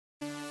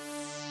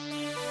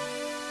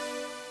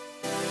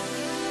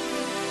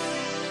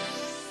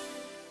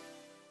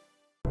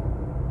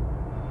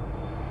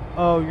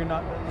Oh, you're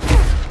not.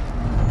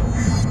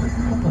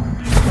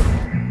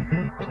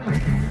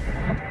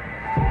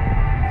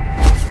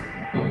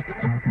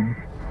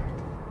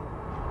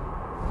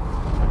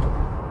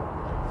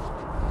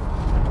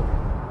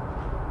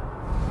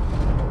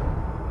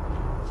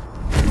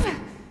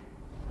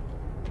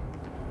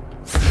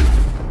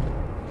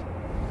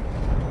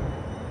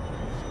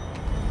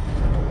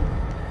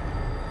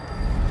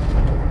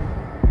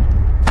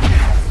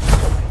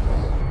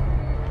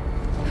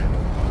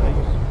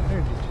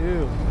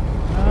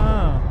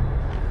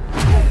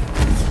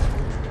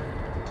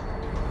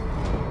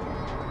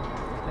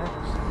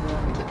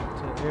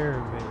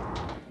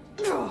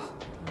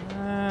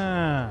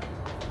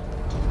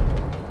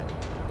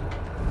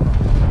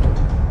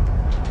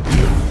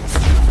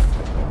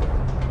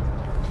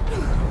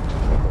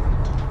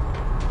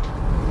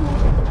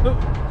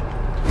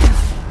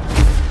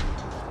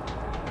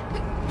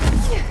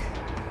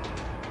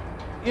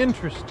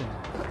 Interesting.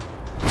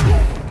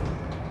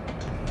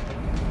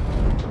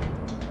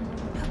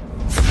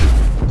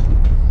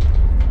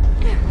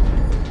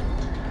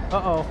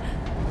 Uh-oh.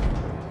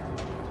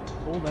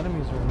 Old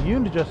enemies are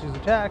immune to Jesse's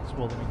attacks.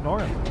 Well, then ignore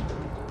him. Just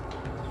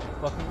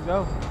fucking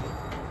go.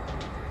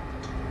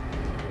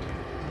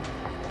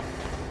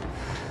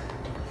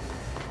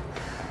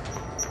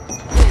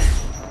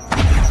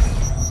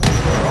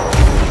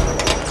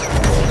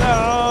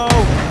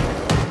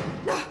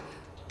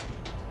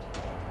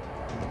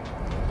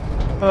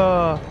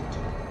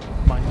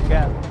 Mind your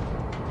gap.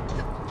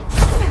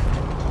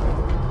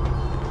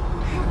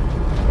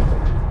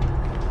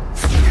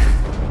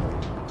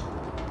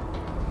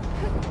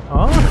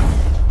 Huh?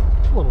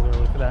 A little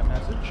early for that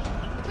message.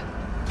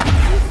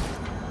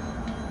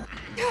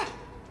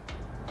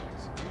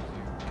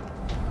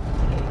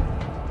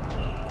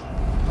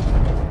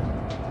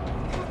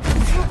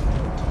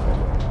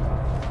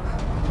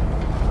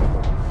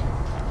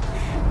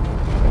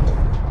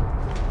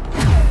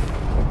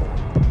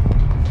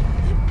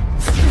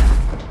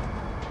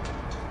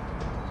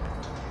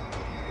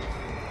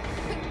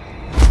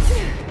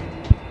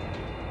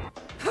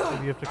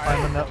 You have to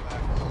climb on that.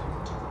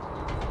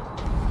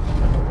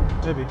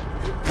 Maybe.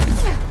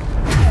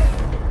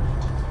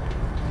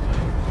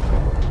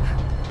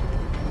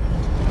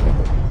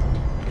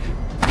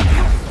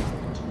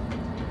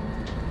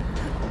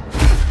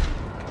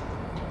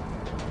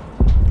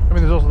 I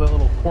mean, there's also that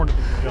little corner that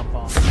you can jump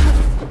on.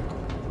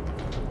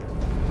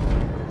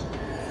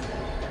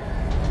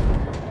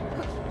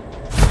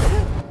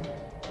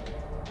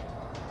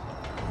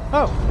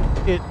 Oh,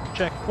 it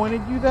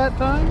checkpointed you that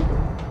time?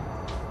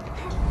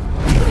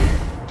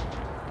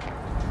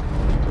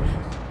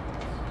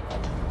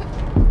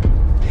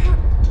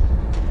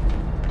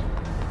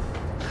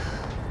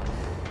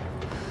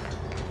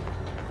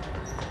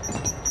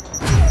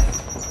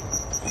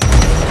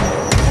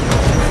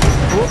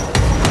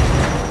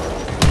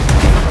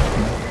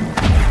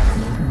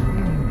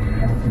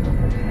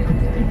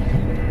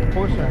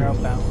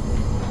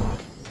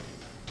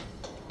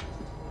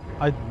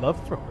 I'd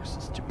love for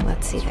horses to be.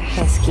 Let's see the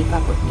Hess keep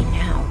up with me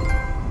now.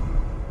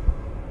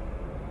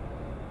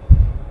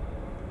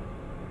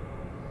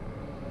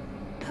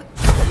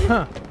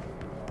 Huh.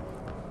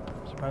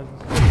 I'm surprised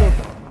it's still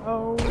open.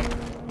 Oh.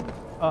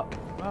 Oh.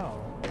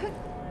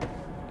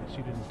 Guess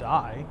you didn't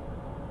die.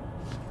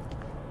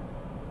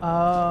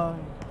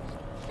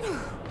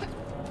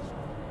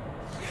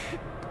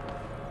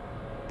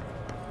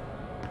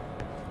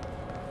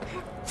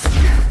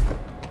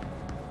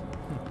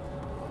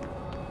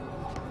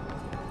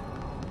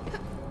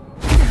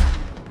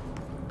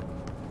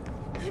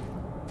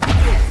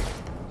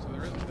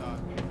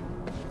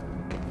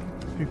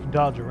 You can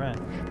dodge a wrench.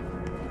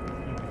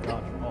 You can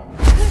dodge a ball.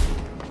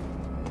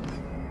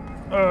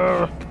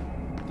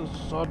 The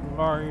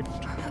sunlight.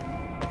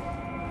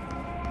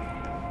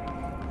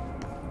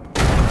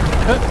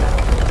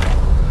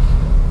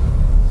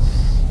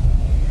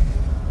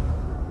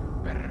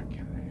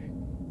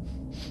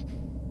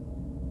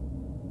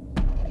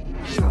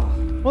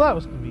 Well, that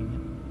was convenient.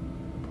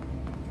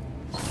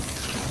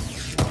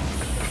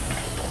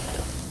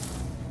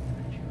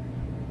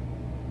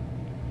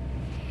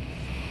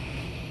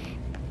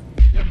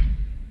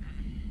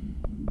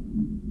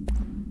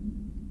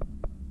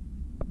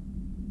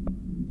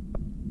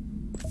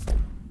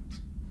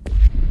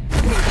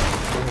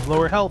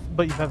 Lower health,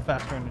 but you have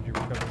faster energy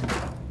recovery.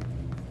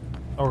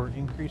 Or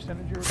increased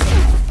energy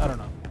recovery? I don't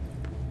know.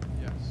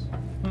 Yes.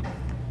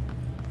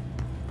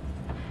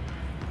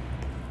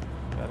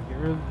 Gotta get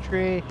rid of the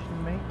trash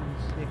and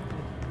maintenance safety.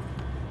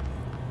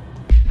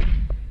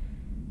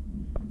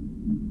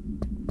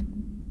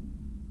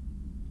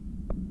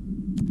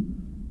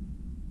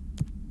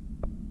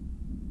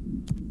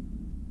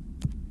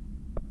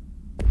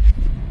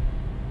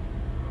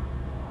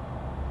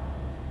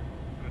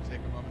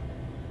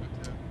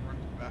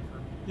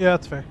 Yeah,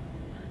 that's fair.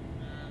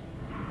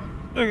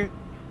 Okay.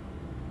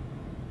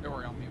 Don't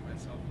worry, I'll mute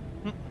myself.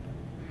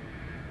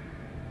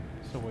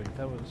 So wait,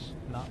 that was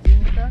not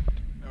being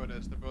tracked? No, it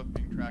is. They're both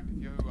being tracked.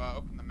 If you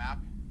open the map,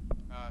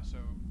 so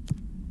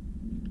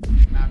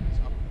the map is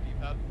up on the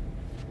D-pad.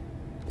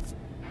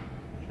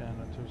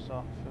 Janitor's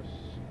office.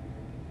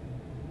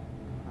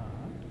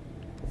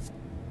 This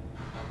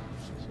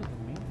is the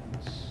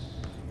maintenance.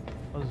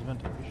 Oh, this is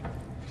ventilation.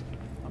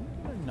 I'm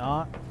gonna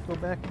not go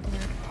back in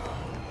here.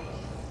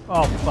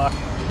 Oh, fuck.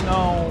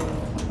 No.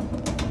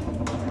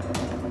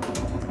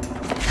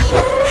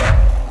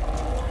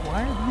 Why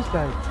are these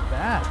guys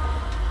back?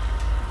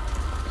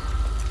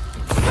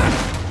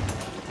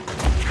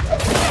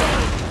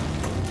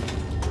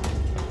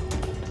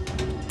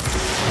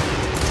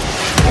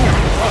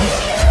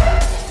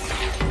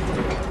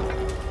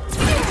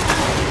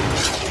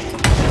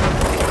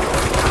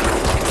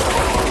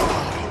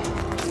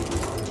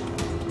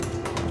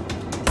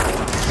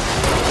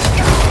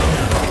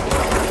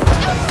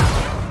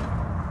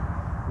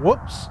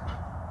 Whoops.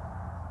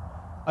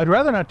 I'd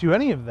rather not do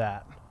any of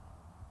that.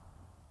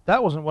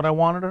 That wasn't what I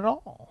wanted at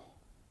all.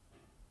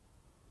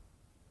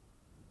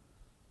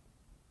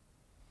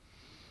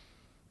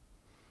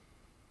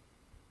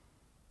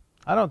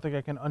 I don't think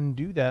I can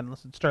undo that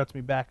unless it starts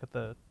me back at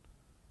the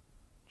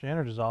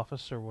janitor's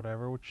office or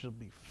whatever, which will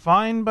be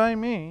fine by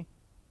me.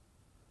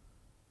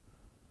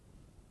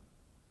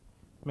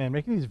 Man,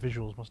 making these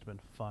visuals must have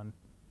been fun.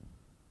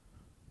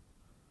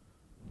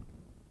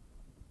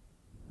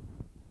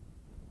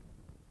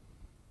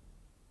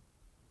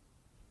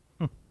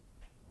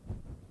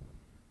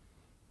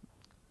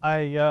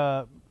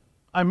 I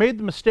made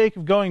the mistake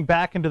of going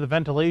back into the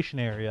ventilation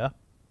area.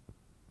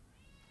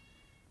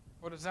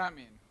 What does that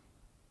mean?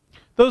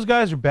 Those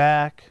guys are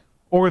back,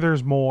 or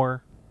there's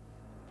more.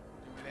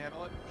 You want me to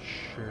handle it?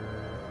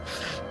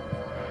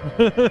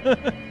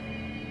 Sure.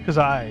 Because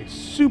I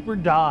super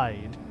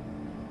died.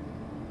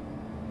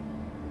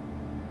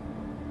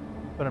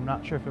 But I'm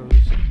not sure if it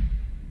was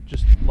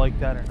just like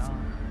that or not.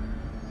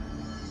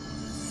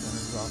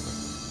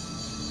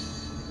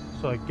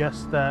 So I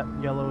guess that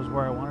yellow is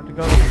where I wanted to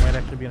go. It might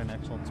actually be in an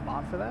excellent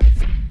spot for that.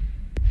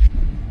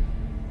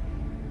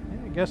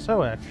 Yeah, I guess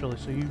so, actually.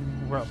 So you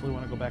roughly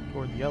want to go back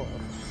toward the yellow.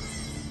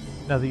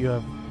 Now that you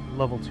have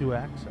level 2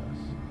 access.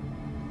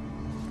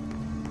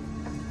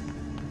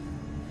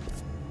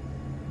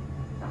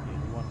 Yeah,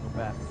 you want to go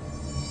back.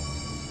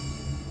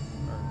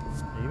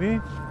 Or maybe?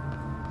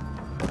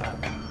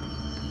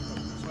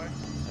 This way?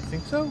 I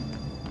think so.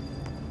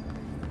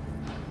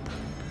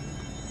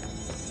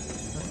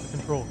 That's the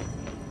control.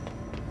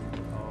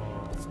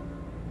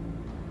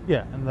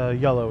 Yeah, and the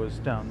yellow is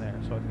down there,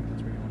 so I think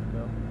that's where you want to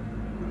go.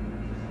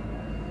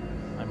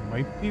 I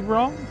might be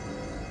wrong.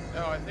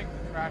 No, I think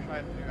the trash I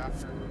have to do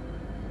after.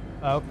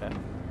 Oh, okay.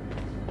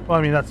 Well,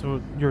 I mean, that's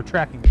what you're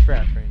tracking the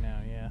trash right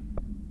now, yeah.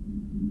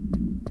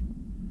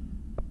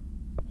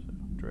 So,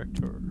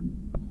 director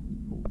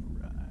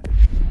override.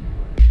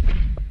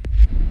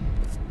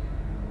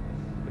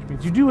 Which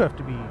means you do have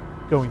to be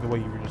going the way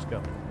you were just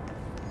going.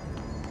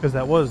 Because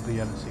that was the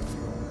NSC control.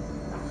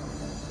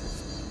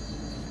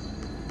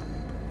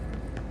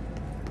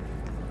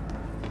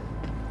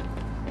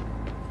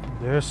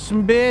 There's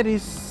some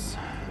baddies.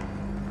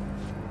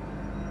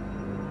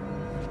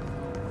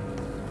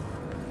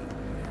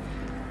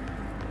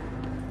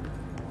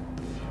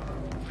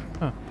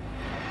 Huh.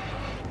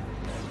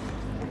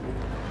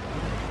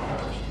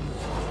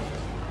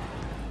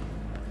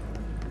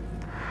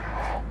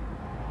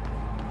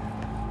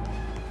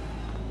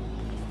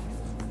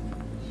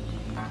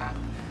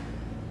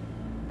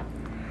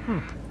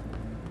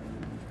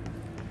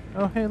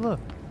 Oh, hey, look.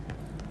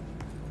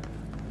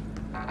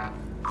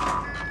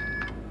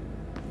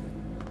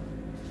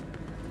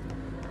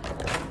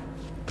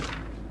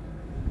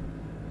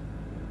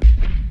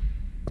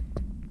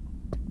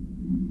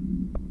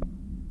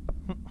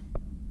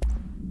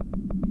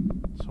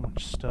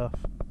 Stuff.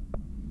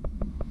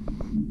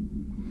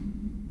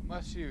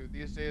 Unless you,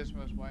 these days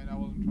most white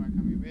novels are trying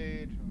coming of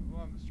age.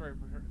 The story of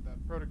the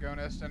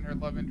protagonist and her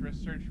love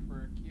interest search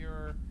for a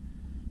cure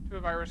to a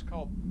virus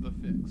called the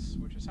Fix,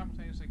 which is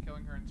simultaneously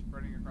killing her and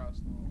spreading across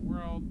the whole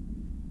world.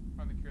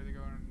 Find the cure, they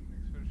go on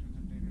expeditions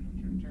in dangerous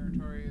uncertain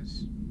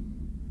territories.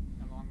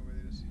 And along the way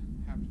they just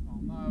have to fall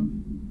in love.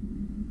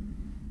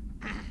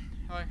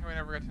 I like how we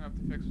never got to know if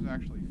the Fix was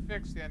actually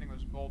fixed. The ending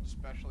was bold,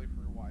 especially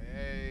for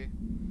YA.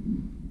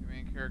 The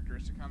main character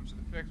succumbs to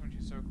the Fix when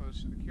she's so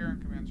close to the cure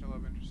and commands her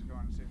love interest to go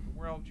on and save the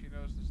world. She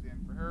knows this is the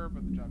end for her,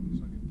 but the job can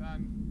still get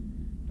done.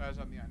 Dies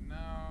on the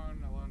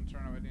unknown. Alone,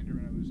 surrounded by danger,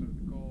 but I lose out of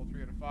the goal.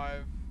 3 out of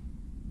 5.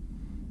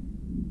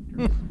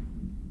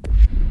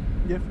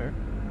 Yeah, fair.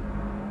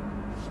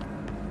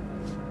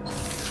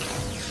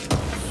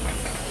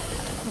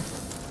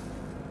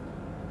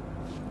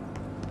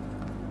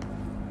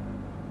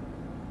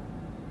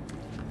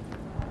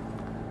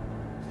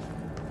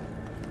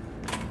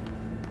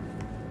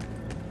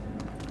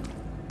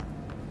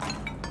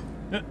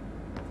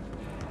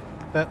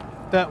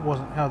 That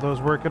wasn't how those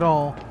work at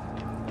all.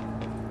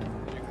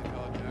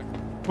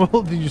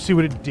 Well, did you see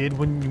what it did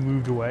when you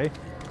moved away?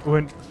 It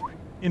went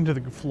into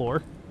the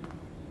floor.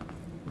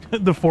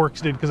 The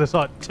forks did, because I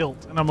saw it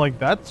tilt, and I'm like,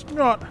 that's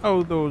not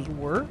how those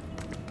work.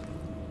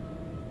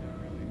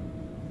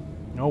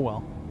 Oh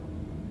well.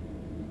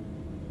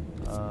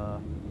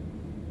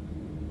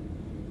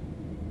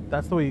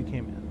 That's the way you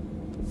came in.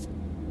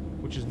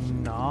 Which is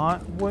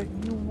not what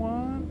you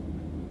want.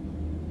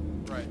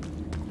 Right.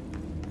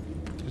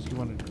 Because you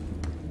want to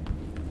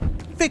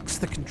fix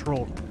the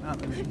controller, not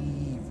leave it.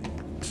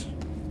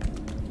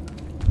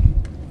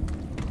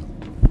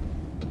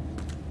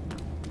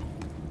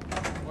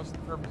 What's the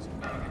purpose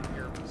of being in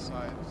here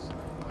besides?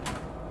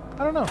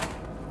 I don't know.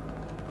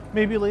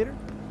 Maybe later.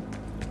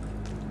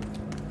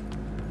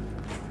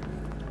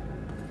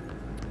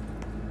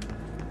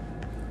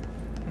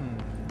 So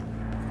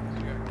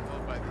you got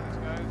killed by these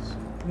guys?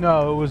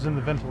 No, it was in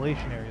the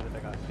ventilation area that I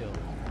got killed.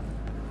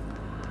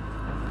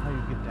 How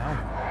you get down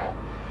there?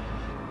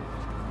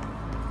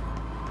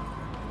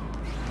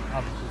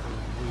 Obviously,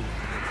 there's blue.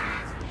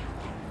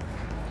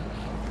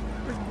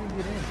 Where did you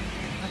get in?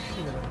 I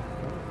see that.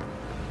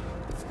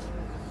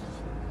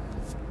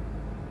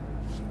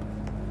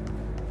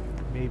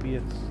 Maybe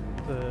it's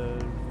the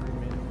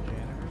room in the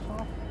janitor's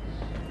office?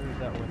 Or is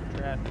that where the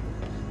trash is?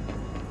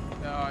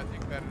 No, I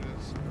think that it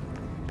is the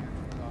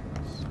janitor's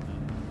office.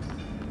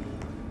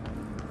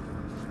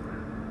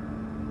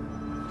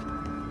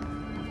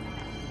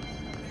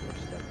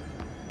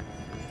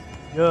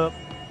 Yup.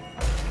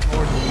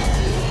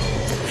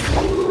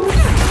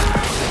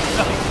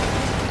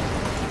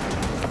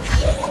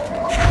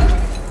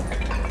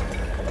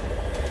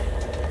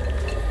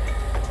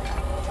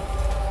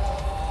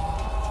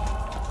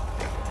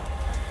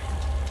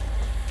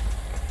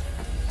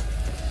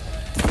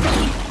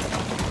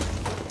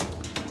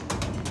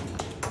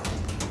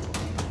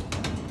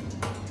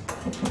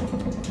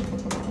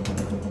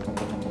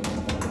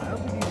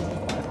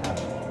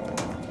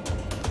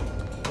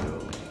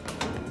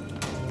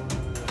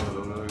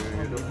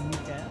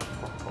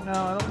 No,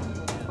 I don't think you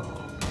can.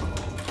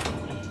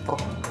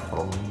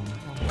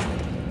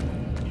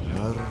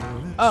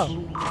 Oh.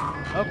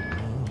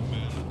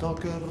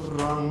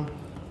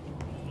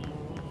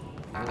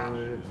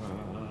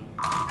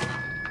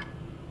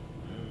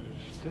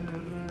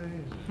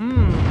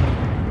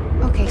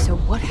 Okay, so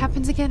what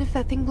happens again if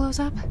that thing blows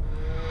up?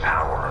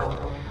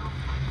 Power.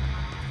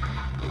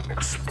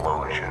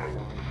 Explosion.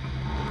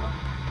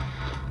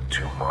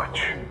 Too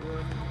much.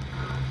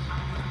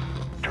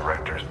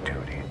 Director's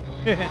duty.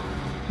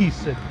 He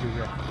said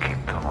direct.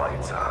 Keep the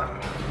lights on.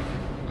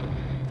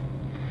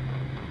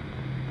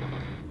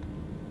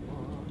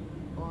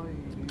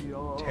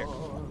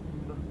 Terrible.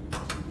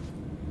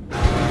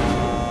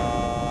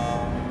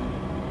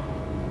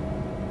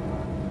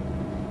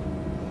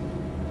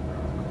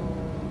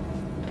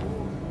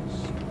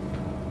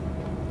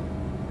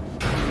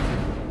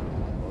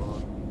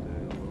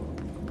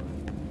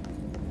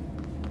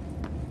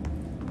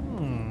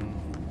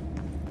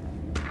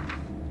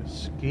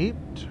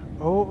 Escaped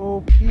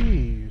OOP,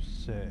 you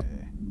say?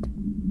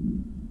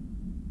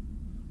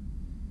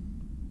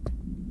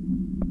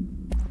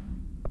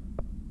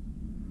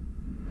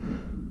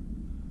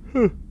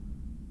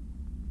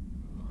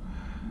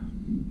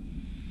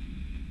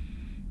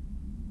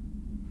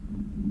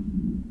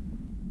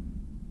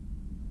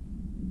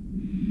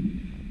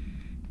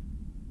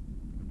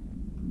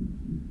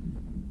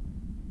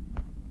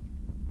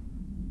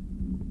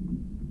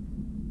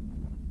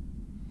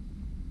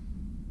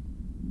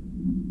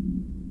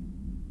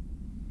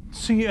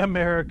 See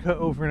America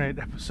Overnight,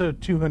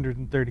 episode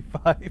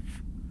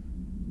 235.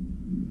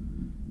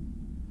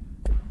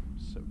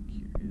 So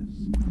curious.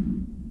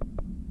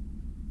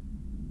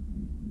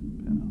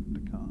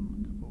 Panopticon a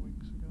couple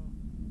weeks ago.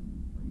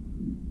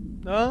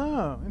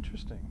 Oh,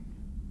 interesting.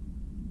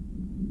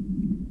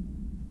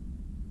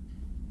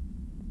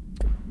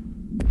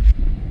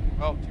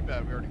 Well, too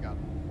bad. We already got it.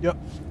 Yep.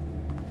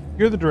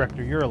 You're the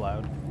director. You're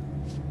allowed.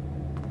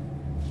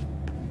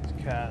 These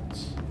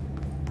cats.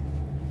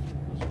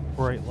 Those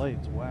bright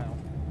lights. Wow.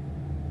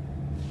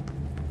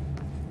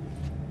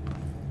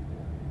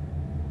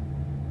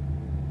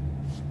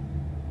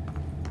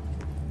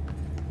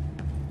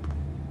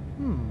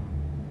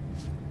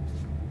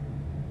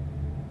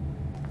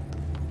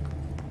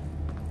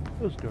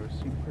 Those doors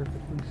seem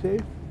perfectly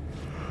safe.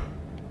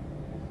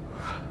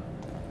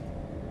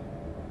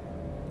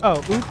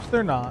 Oh, oops,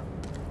 they're not.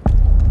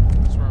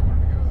 That's where I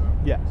wanted to go, though.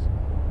 Yes.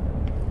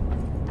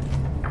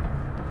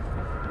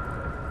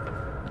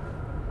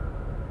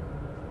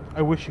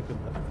 I wish you could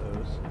lift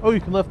those. Oh, you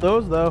can lift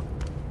those, though.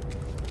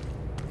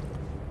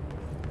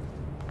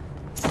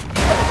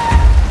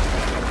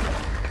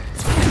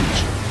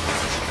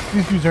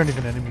 These dudes aren't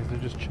even enemies, they're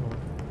just chilling.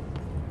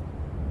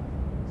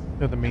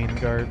 They're the main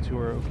guards who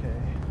are okay.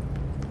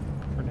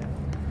 For now.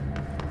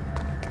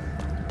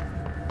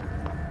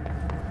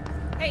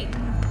 Hey,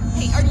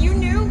 are you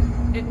new?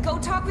 Go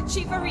talk with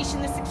Chief Arish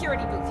in the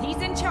security booth. He's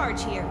in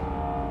charge here.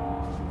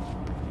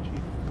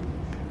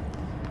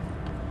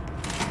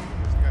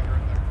 This guy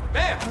right there.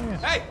 Ma'am! Oh,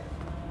 yes. Hey!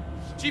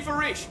 Chief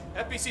Arish,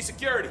 FBC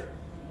Security.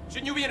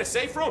 Shouldn't you be in a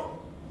safe room?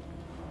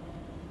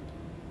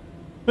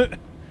 Right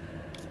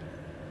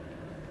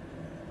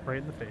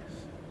in the face.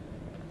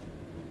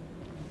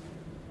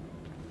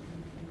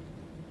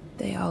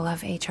 They all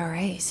have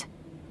HRAs.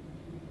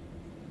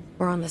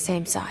 We're on the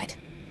same side.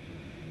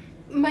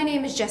 My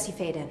name is Jessie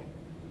Faden.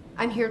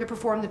 I'm here to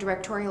perform the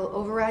directorial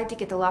override to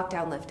get the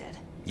lockdown lifted.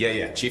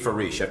 Yeah, Chief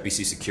Arish,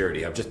 FBC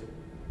Security. I'm just...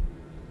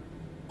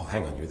 Oh,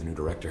 hang on, you're the new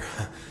director.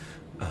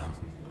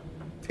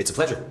 It's a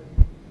pleasure,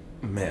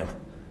 ma'am.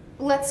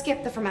 Let's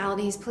skip the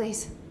formalities,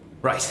 please.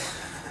 Right.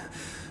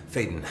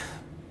 Faden,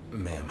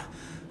 ma'am.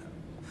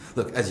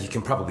 Look, as you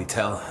can probably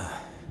tell,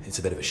 it's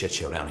a bit of a shit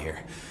show down here.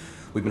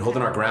 We've been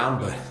holding our ground,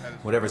 but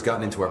whatever's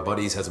gotten into our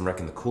buddies has them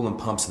wrecking the coolant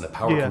pumps and the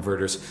power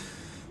converters.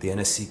 The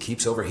NSC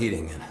keeps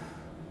overheating, and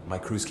my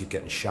crews keep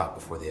getting shot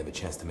before they have a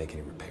chance to make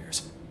any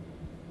repairs.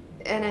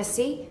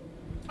 NSC?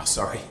 Oh,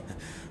 sorry.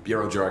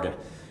 Bureau jargon.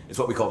 It's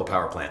what we call the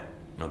power plant.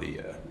 You know,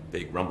 the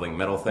big rumbling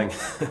metal thing?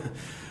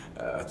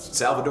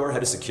 Salvador,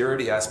 head of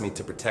security, asked me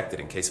to protect it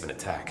in case of an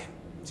attack.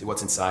 See,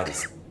 what's inside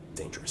is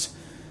dangerous.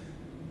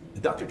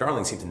 Dr.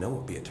 Darling seemed to know it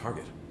would be a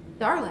target.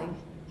 Darling?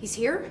 He's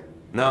here?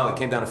 No, it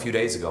came down a few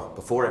days ago,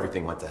 before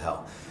everything went to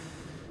hell.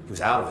 He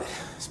was out of it.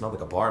 Smelled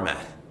like a bar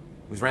mat.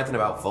 He was ranting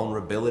about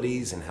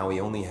vulnerabilities and how he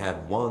only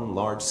had one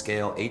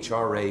large-scale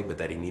HRA, but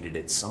that he needed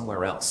it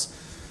somewhere else.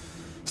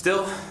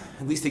 Still,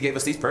 at least he gave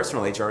us these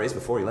personal HRAs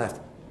before he left.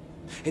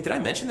 Hey, did I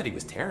mention that he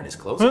was tearing his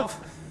clothes off?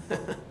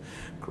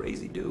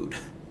 Crazy dude.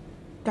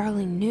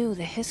 Darling knew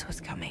the hiss was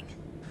coming.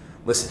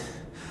 Listen,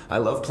 I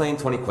love playing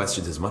 20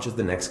 questions as much as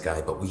the next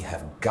guy, but we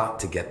have got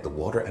to get the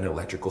water and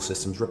electrical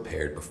systems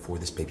repaired before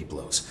this baby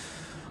blows.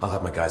 I'll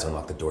have my guys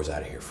unlock the doors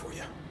out of here for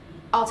you.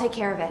 I'll take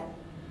care of it.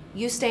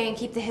 You stay and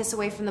keep the hiss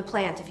away from the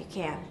plant if you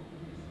can.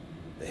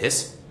 The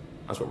hiss?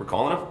 That's what we're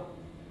calling him?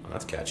 Oh,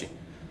 that's catchy.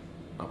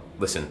 Oh,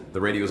 listen,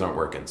 the radios aren't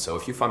working, so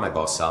if you find my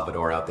boss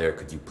Salvador out there,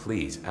 could you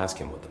please ask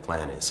him what the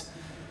plan is?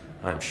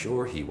 I'm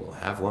sure he will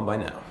have one by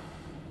now.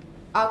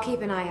 I'll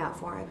keep an eye out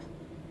for him.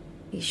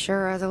 He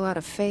sure has a lot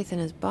of faith in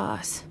his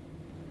boss.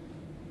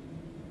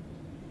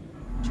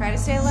 Try to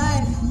stay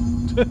alive.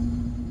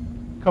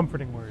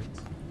 Comforting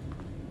words.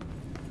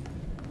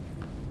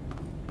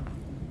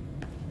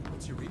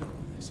 What's your read on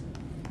all this?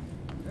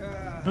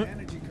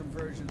 Energy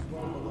conversion's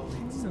well below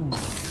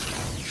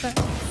 87%.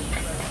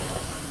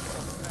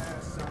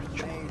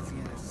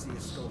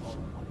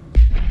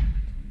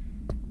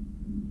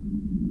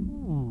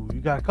 Ooh, you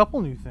got a couple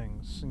new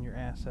things in your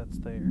assets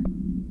there.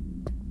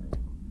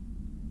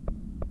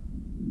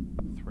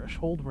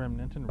 Threshold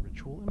Remnant and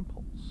Ritual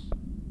Impulse.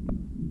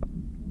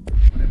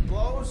 When it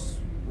blows,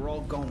 we're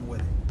all going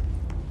with it.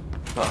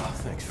 Oh,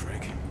 thanks,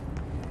 Frank.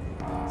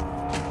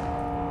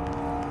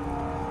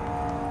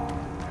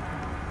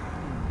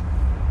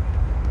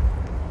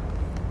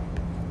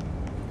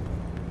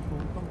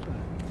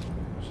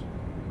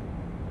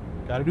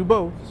 Gotta do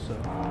both, so.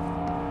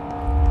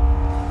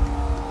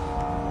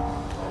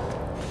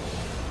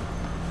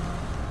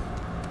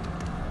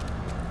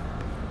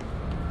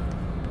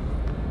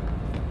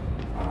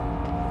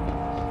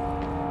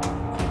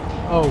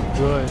 Oh,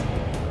 good.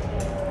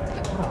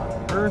 What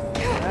on earth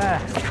is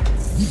that?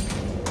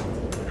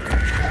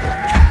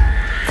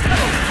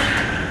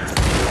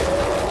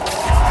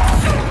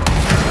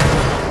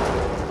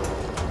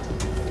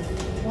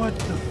 What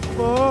the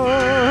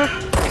fuck?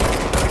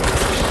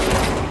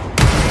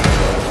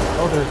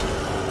 Oh, there's...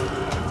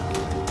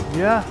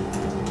 Yeah.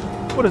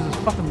 What is this,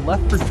 fucking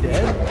Left 4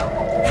 Dead?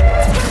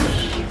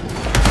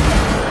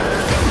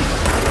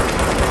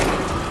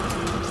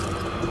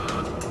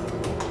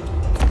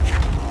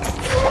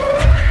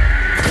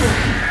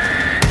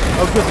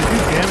 Oh, good, they do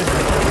damage.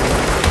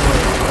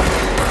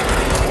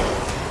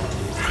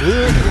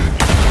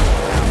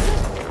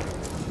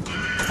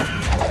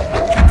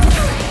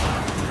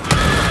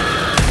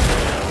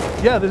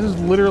 Yeah, this is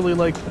literally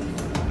like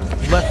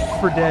Left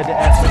 4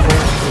 Dead-esque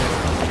bullshit.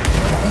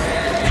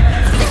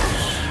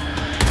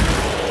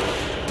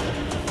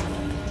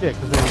 Yeah,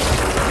 because there's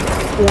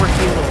 4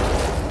 halos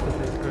that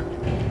they cooked.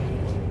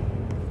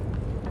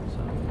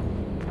 So.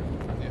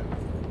 Yeah.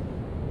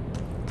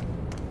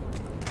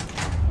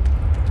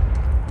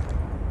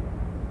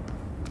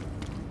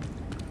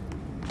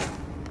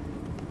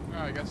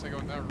 Oh, I guess I go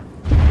in that room.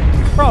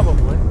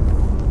 Probably.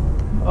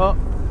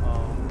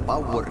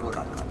 Power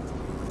cut.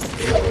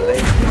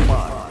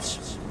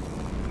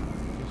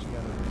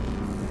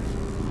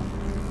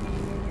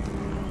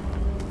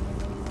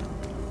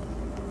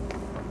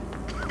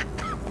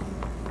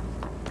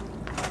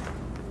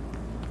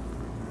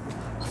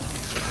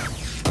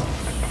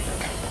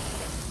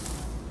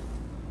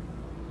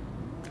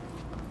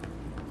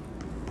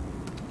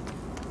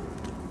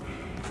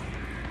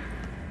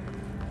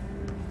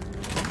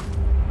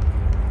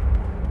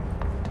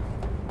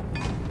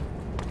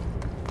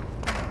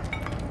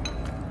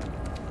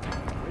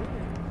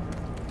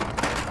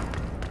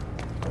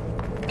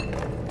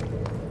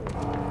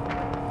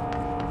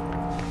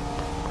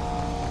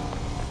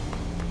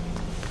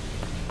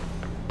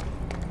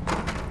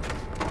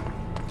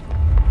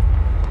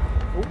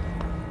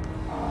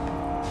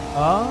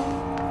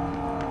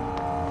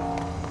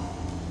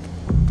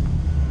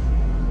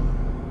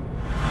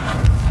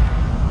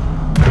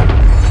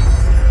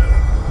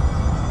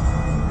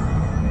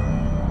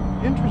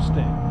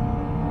 Interesting.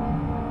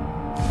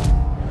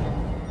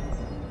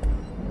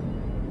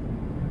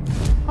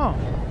 Huh.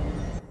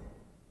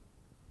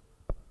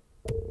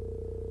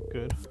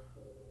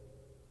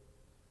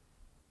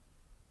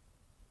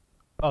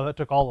 Oh, that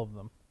took all of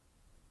them.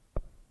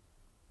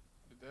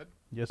 It did?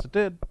 Yes, it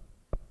did.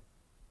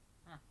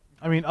 Huh.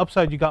 I mean,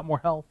 upside, you got more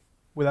health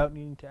without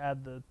needing to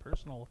add the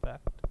personal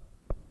effect.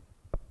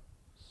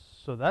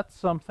 So that's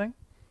something.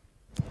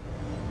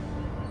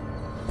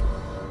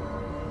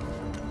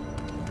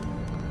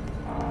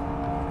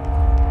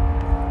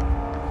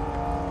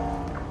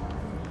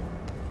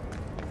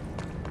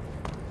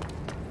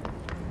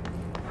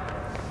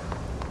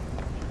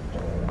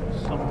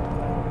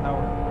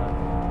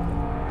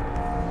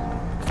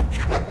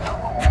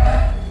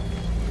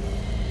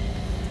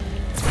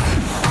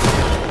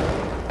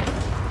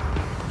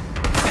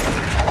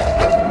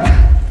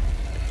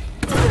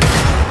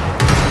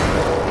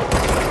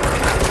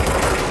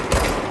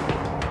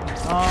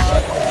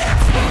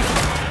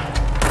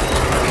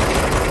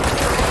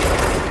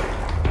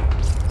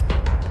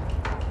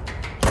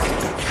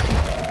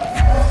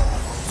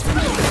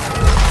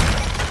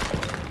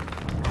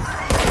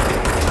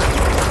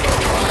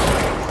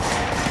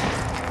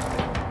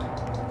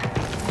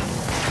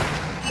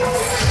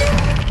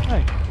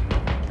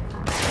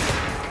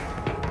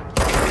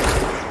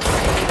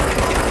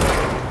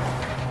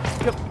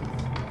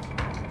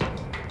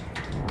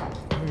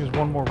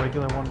 One more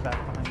regular one back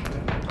behind you.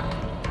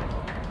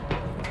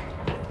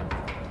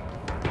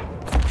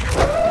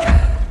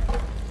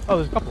 Oh,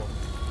 there's a couple of them.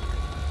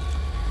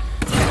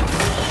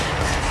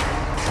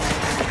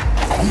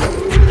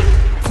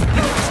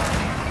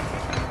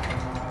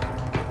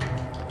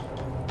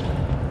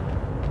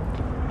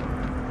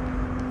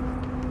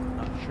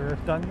 Not sure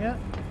if done yet.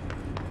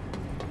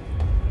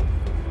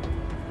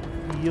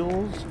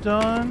 Heal's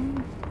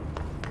done.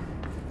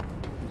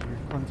 There's your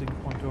cleansing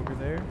point over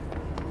there.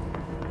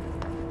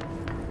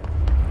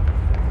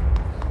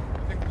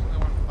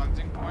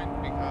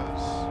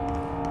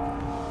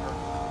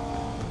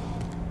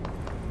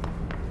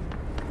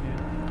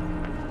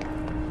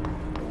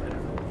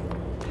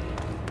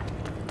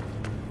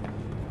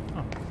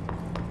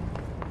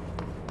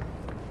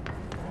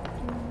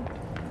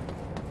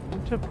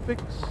 To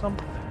fix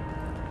something.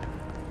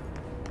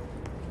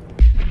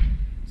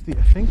 I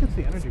think it's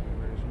the energy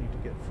converters you need to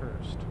get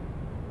first.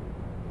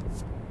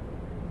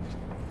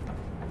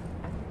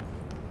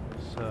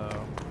 So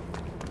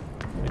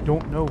I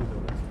don't know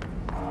though. That's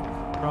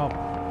the problem.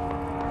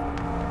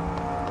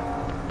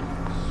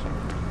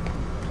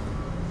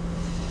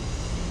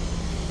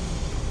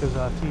 Because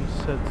Ati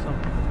said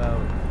something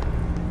about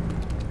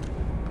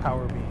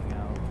power being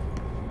out,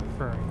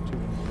 referring to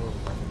when you go over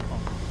by the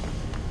pump.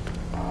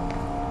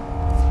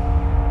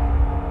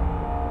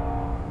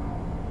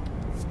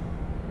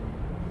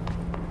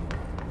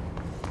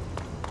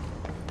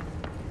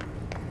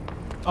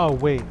 Oh,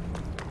 wait.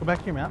 Go back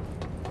to your map.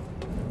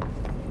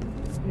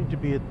 You need to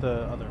be at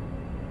the other,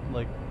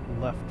 like,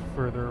 left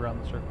further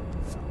around the circle.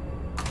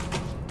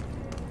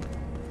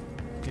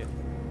 Yeah.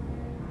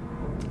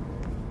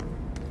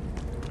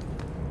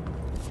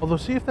 Although,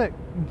 see if that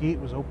gate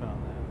was open on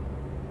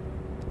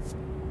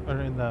that. Or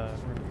in the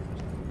room.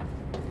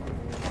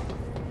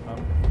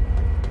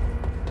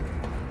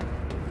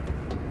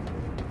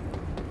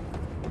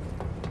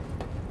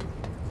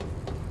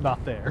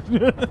 Not there.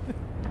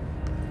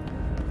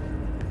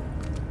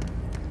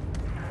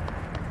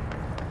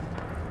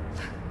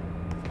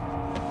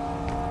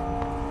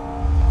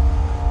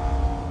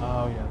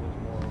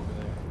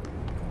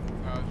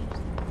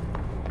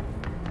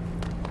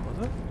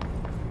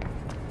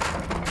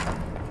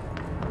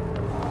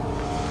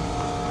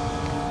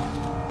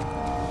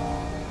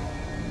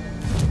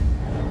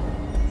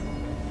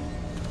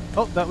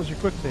 Oh, that was your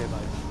quick save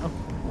item. Oh.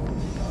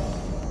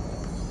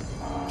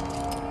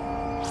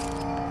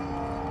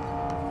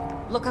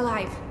 Look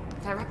alive.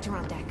 Director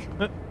on deck.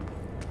 No,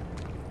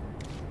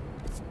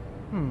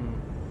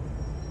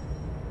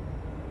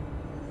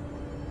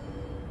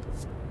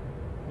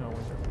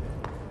 where's everything?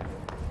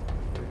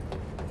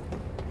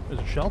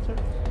 There's a shelter.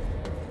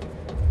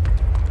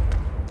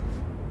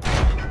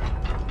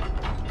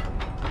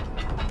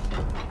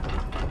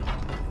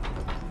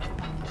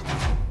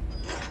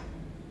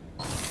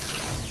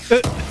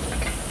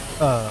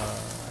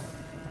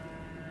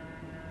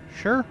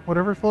 Sure,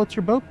 whatever floats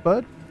your boat,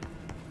 bud.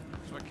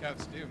 That's what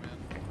cats do, man.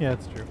 Yeah,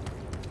 it's true.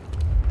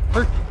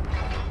 Hurt.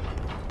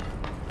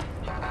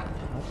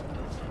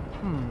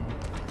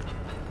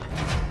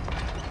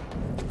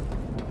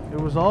 It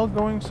was all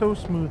going so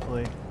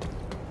smoothly.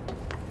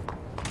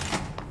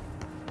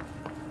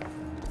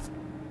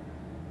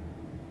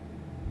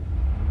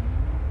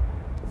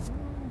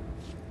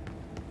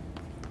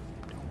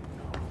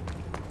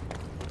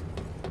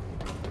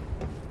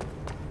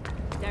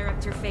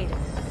 Director Faden.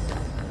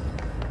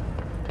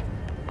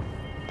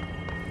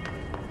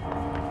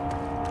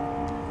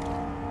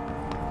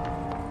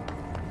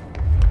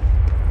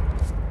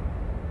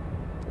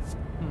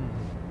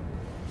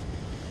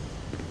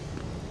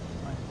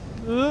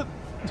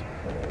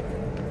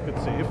 Good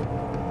save.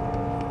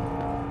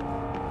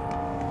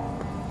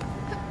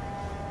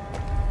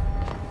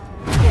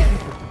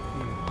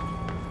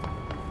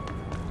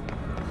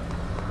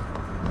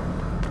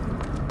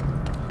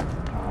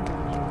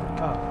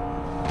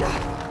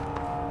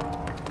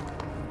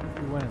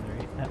 went in there.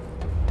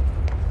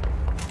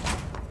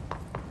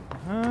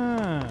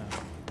 Yeah.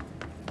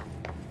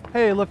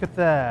 Hey, look at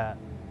that.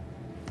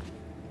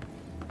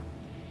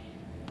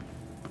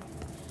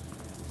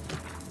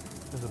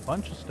 There's a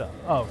bunch of stuff.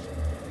 Oh.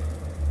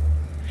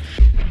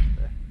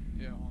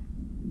 Yeah, hold on.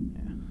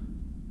 Yeah.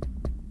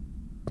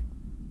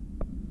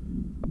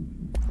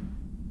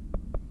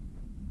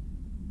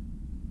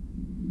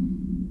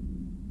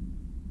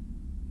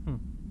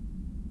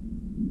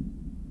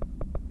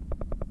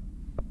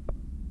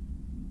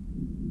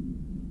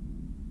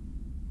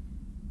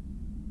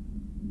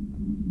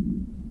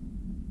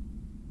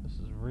 This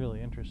is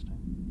really interesting.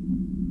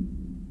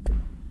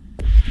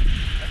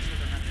 That's what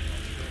they're meant to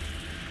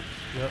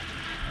Yep.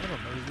 I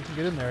don't know. We can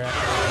get in there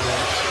after. do.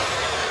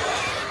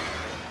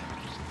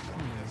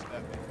 Yes,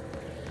 that thing.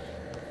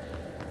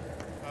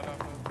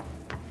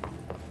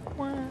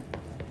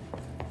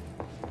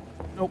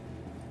 Nope.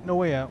 No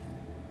way out.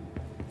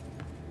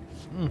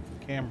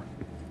 Camera.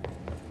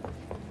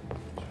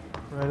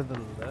 Right to the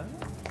left.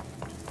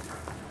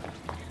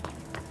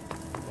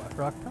 Black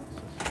Rock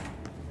process.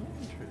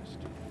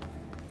 Interesting.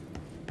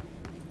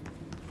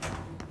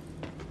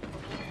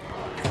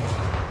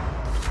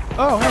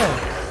 Oh, hey.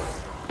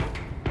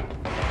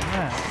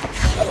 Yeah.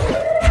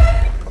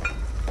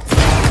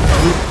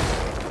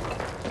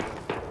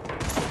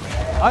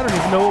 I don't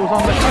even know what was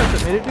on the card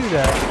that made it do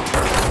that.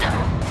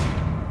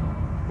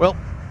 Well,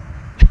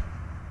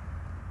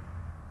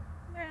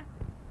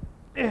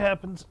 it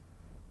happens.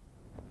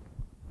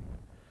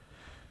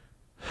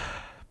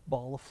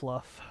 Ball of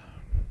fluff.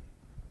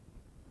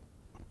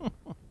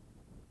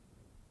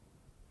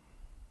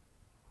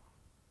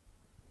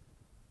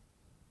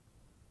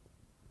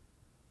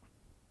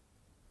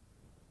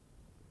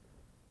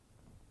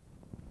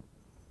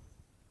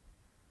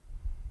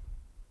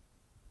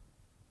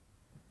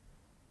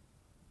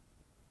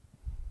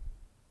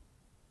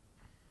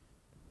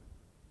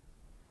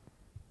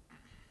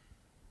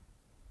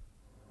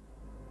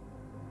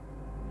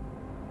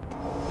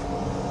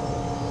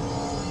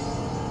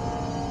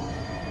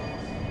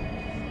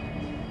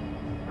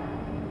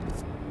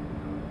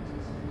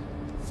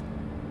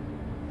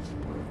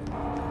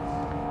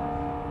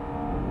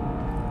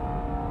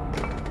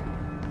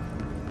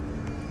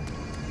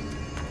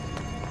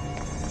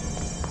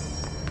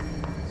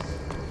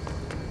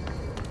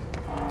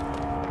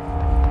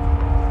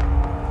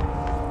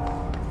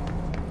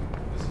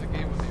 This is a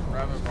game with a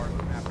rather large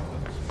map of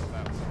levels, so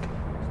that's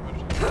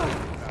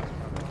especially fast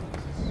travel.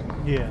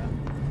 Yeah.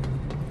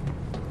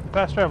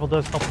 Fast travel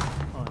does help a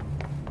ton.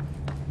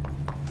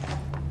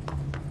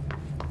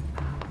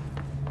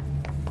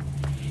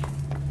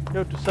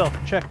 Note to self,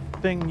 check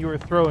thing you are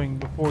throwing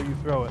before you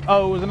throw it.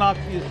 Oh, it was an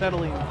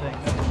oxyacetylene thing.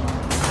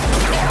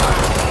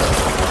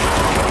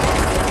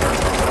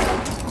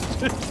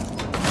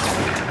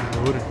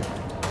 Loaded.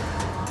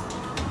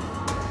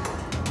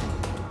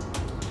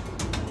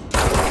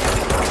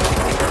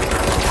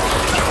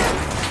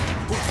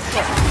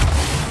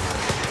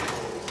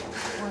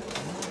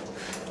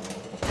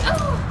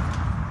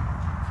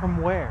 From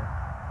where?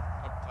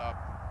 Up top.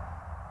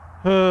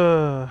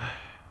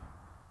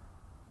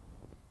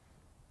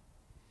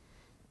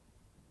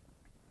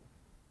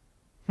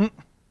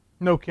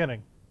 No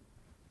kidding.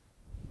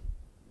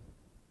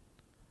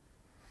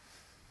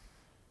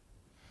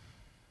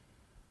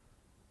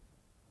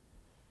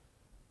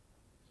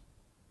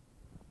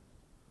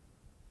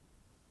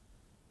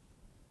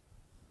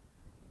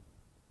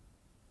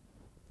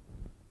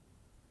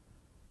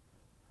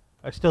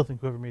 I still think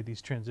whoever made these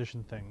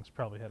transition things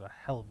probably had a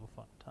hell of a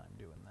fun time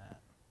doing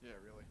that. Yeah,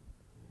 really.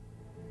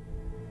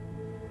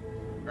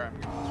 Alright,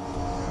 I'm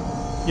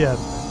gonna Yeah.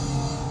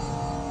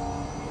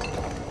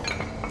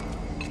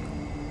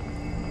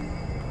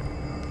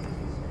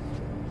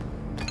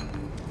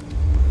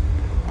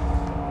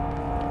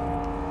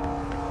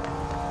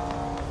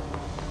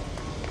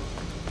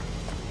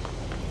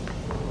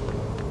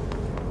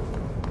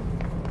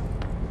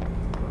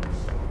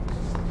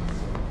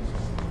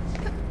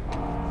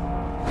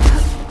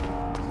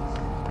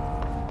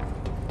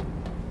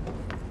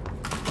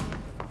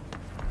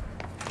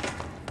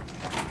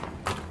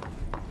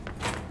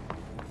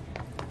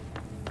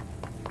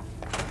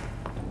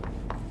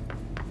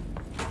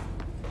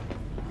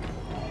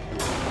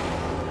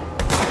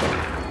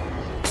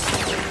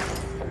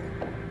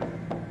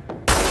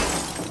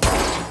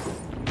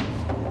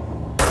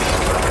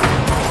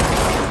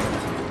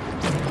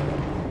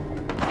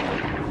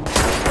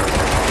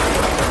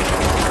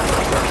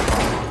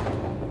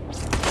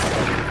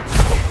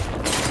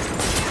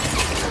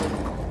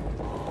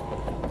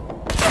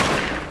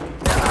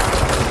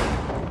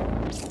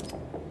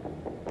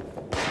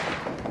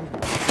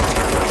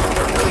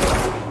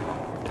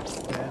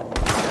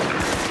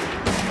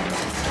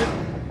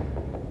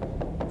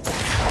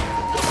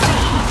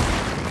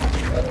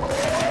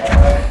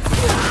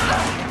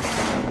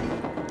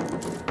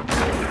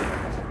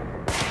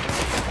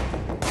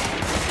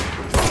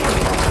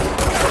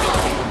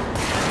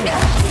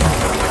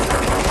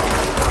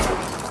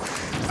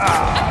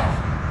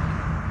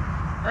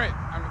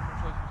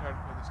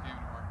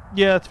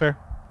 Yeah, that's fair.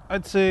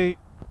 I'd say,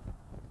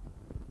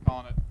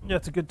 Calling it. yeah,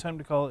 it's a good time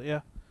to call it,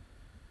 yeah.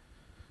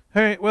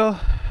 Alright, well,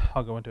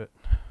 I'll go into it.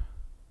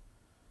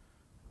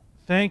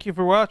 Thank you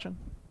for watching.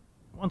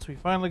 Once we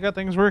finally got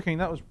things working,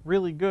 that was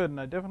really good, and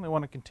I definitely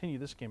want to continue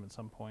this game at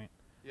some point.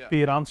 Yeah.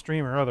 Be it on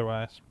stream or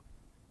otherwise.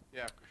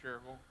 Yeah, for sure.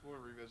 We'll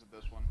revisit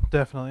this one.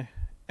 Definitely.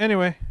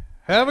 Anyway,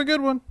 have a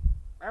good one.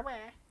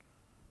 Bye-bye.